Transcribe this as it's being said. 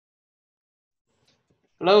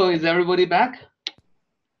Hello, is everybody back?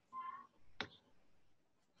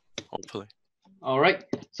 Hopefully. All right.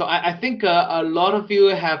 So I think a lot of you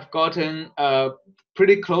have gotten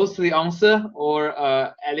pretty close to the answer, or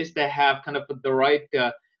at least they have kind of the right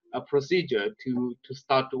procedure to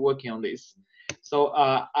start working on this. So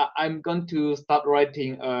I'm going to start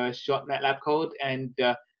writing a short MATLAB code, and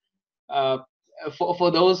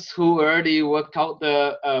for those who already worked out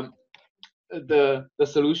the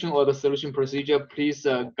solution or the solution procedure, please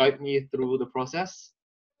guide me through the process.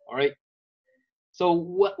 All right. So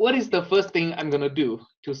what is the first thing I'm gonna do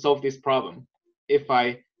to solve this problem if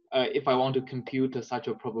I want to compute such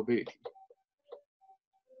a probability?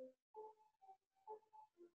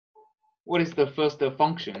 What is the first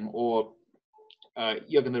function or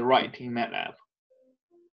you're gonna write in MATLAB?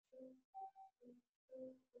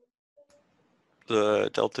 The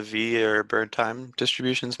delta V or burn time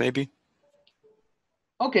distributions, maybe?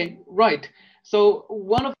 Okay, right. So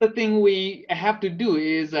one of the things we have to do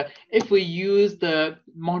is if we use the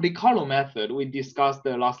Monte Carlo method we discussed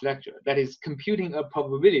the last lecture, that is computing a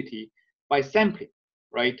probability by sampling,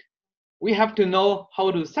 right? We have to know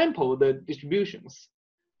how to sample the distributions.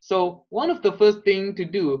 So one of the first thing to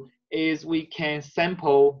do is we can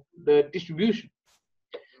sample the distribution.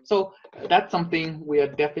 So that's something we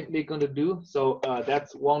are definitely going to do. So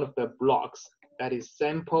that's one of the blocks, that is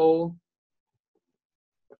sample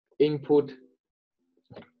input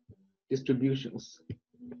distributions.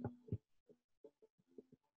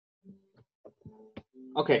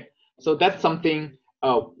 Okay, so that's something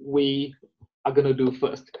we are going to do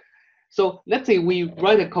first. So let's say we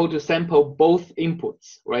write a code to sample both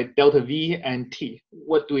inputs, right? Delta V and T.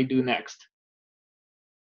 What do we do next?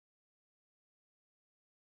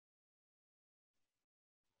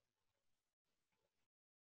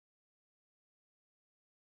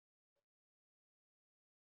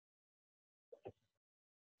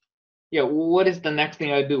 Yeah, what is the next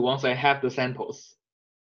thing I do once I have the samples?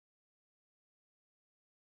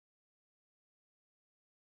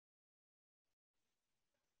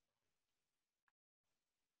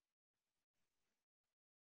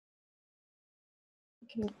 You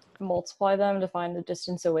can multiply them to find the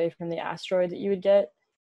distance away from the asteroid that you would get.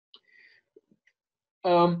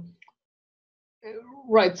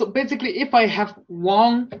 Right, so basically if I have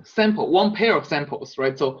one sample, one pair of samples,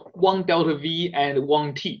 right? So one delta V and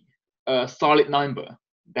one T, a solid number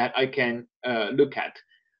that I can look at.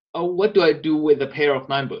 What do I do with a pair of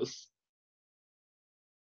numbers?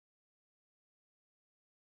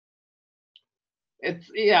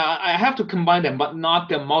 Yeah, I have to combine them, but not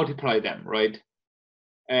multiply them, right?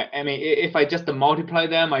 I mean, if I just multiply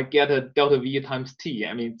them, I get a delta V times T.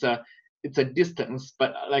 I mean, it's a distance,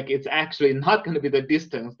 but like it's actually not going to be the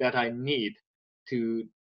distance that I need to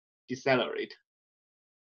decelerate.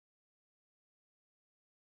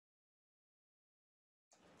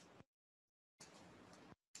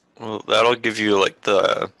 Well, that'll give you like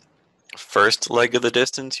the first leg of the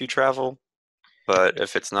distance you travel, but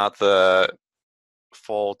if it's not the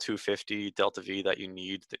full 250 delta V that you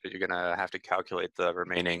need, you're gonna have to calculate the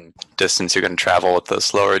remaining distance you're gonna travel with the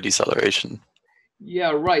slower deceleration.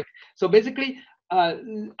 Yeah, right. So basically, I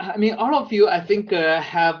mean, all of you, I think,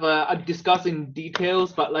 have discussed in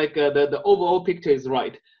details, but like the overall picture is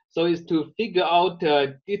right. So it's to figure out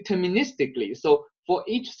deterministically. So for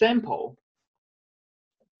each sample,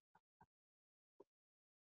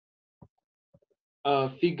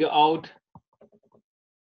 figure out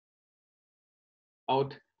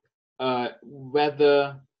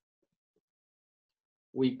whether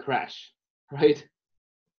we crash, right?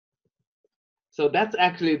 So that's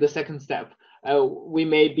actually the second step. We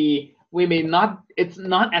may not, it's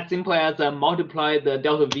not as simple as multiply the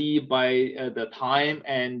delta V by the time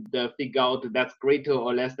and figure out that's greater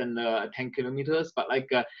or less than 10 kilometers, but like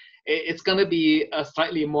it's gonna be a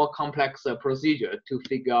slightly more complex procedure to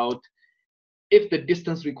figure out if the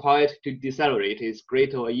distance required to decelerate is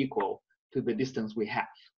greater or equal to the distance we have,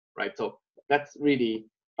 right? So that's really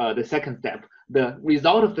the second step. The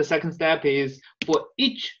result of the second step is for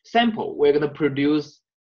each sample, we're going to produce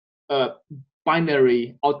a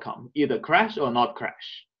binary outcome, either crash or not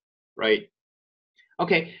crash, right?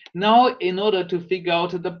 Okay, now in order to figure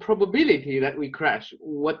out the probability that we crash,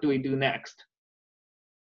 what do we do next?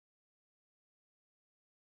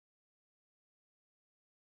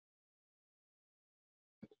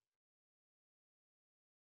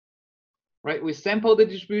 Right, we sample the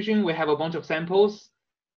distribution, we have a bunch of samples,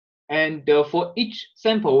 and for each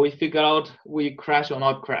sample, we figure out we crash or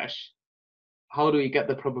not crash. How do we get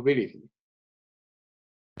the probability?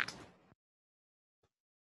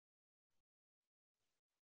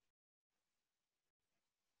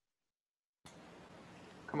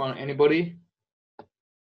 Come on, anybody?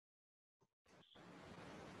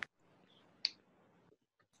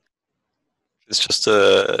 It's just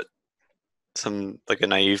some like a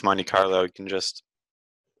naive Monte Carlo. You can just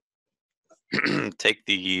take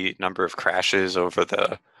the number of crashes over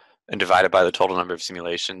and divide it by the total number of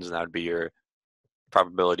simulations, and that would be your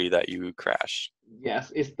probability that you crash.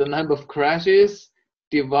 Yes, it's the number of crashes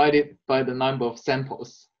divided by the number of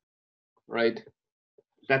samples, right?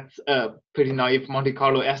 That's a pretty naive Monte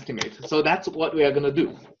Carlo estimate. So that's what we are going to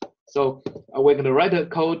do. So we're going to write a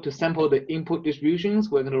code to sample the input distributions.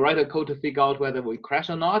 We're going to write a code to figure out whether we crash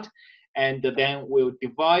or not. And then we'll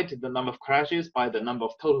divide the number of crashes by the number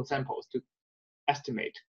of total samples to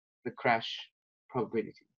estimate the crash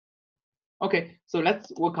probability. Okay, so let's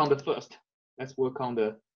work on the first. Let's work on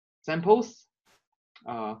the samples.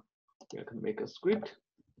 We're going to make a script.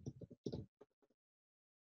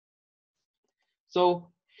 So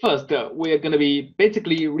first, we are going to be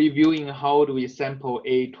basically reviewing how do we sample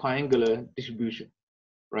a triangular distribution,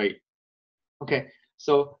 right? Okay,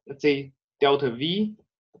 so let's say delta V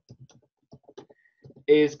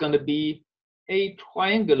is going to be a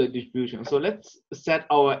triangular distribution. So let's set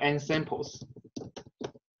our n samples.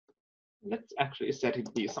 Let's actually set it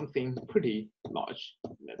to be something pretty large.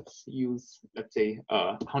 Let's use, let's say,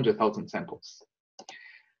 100,000 samples.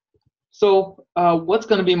 So what's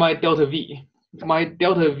going to be my delta V? My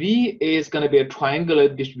delta V is going to be a triangular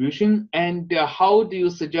distribution. And how do you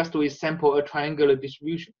suggest we sample a triangular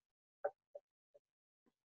distribution?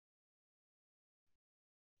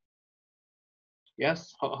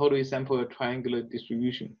 Yes, how do we sample a triangular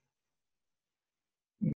distribution?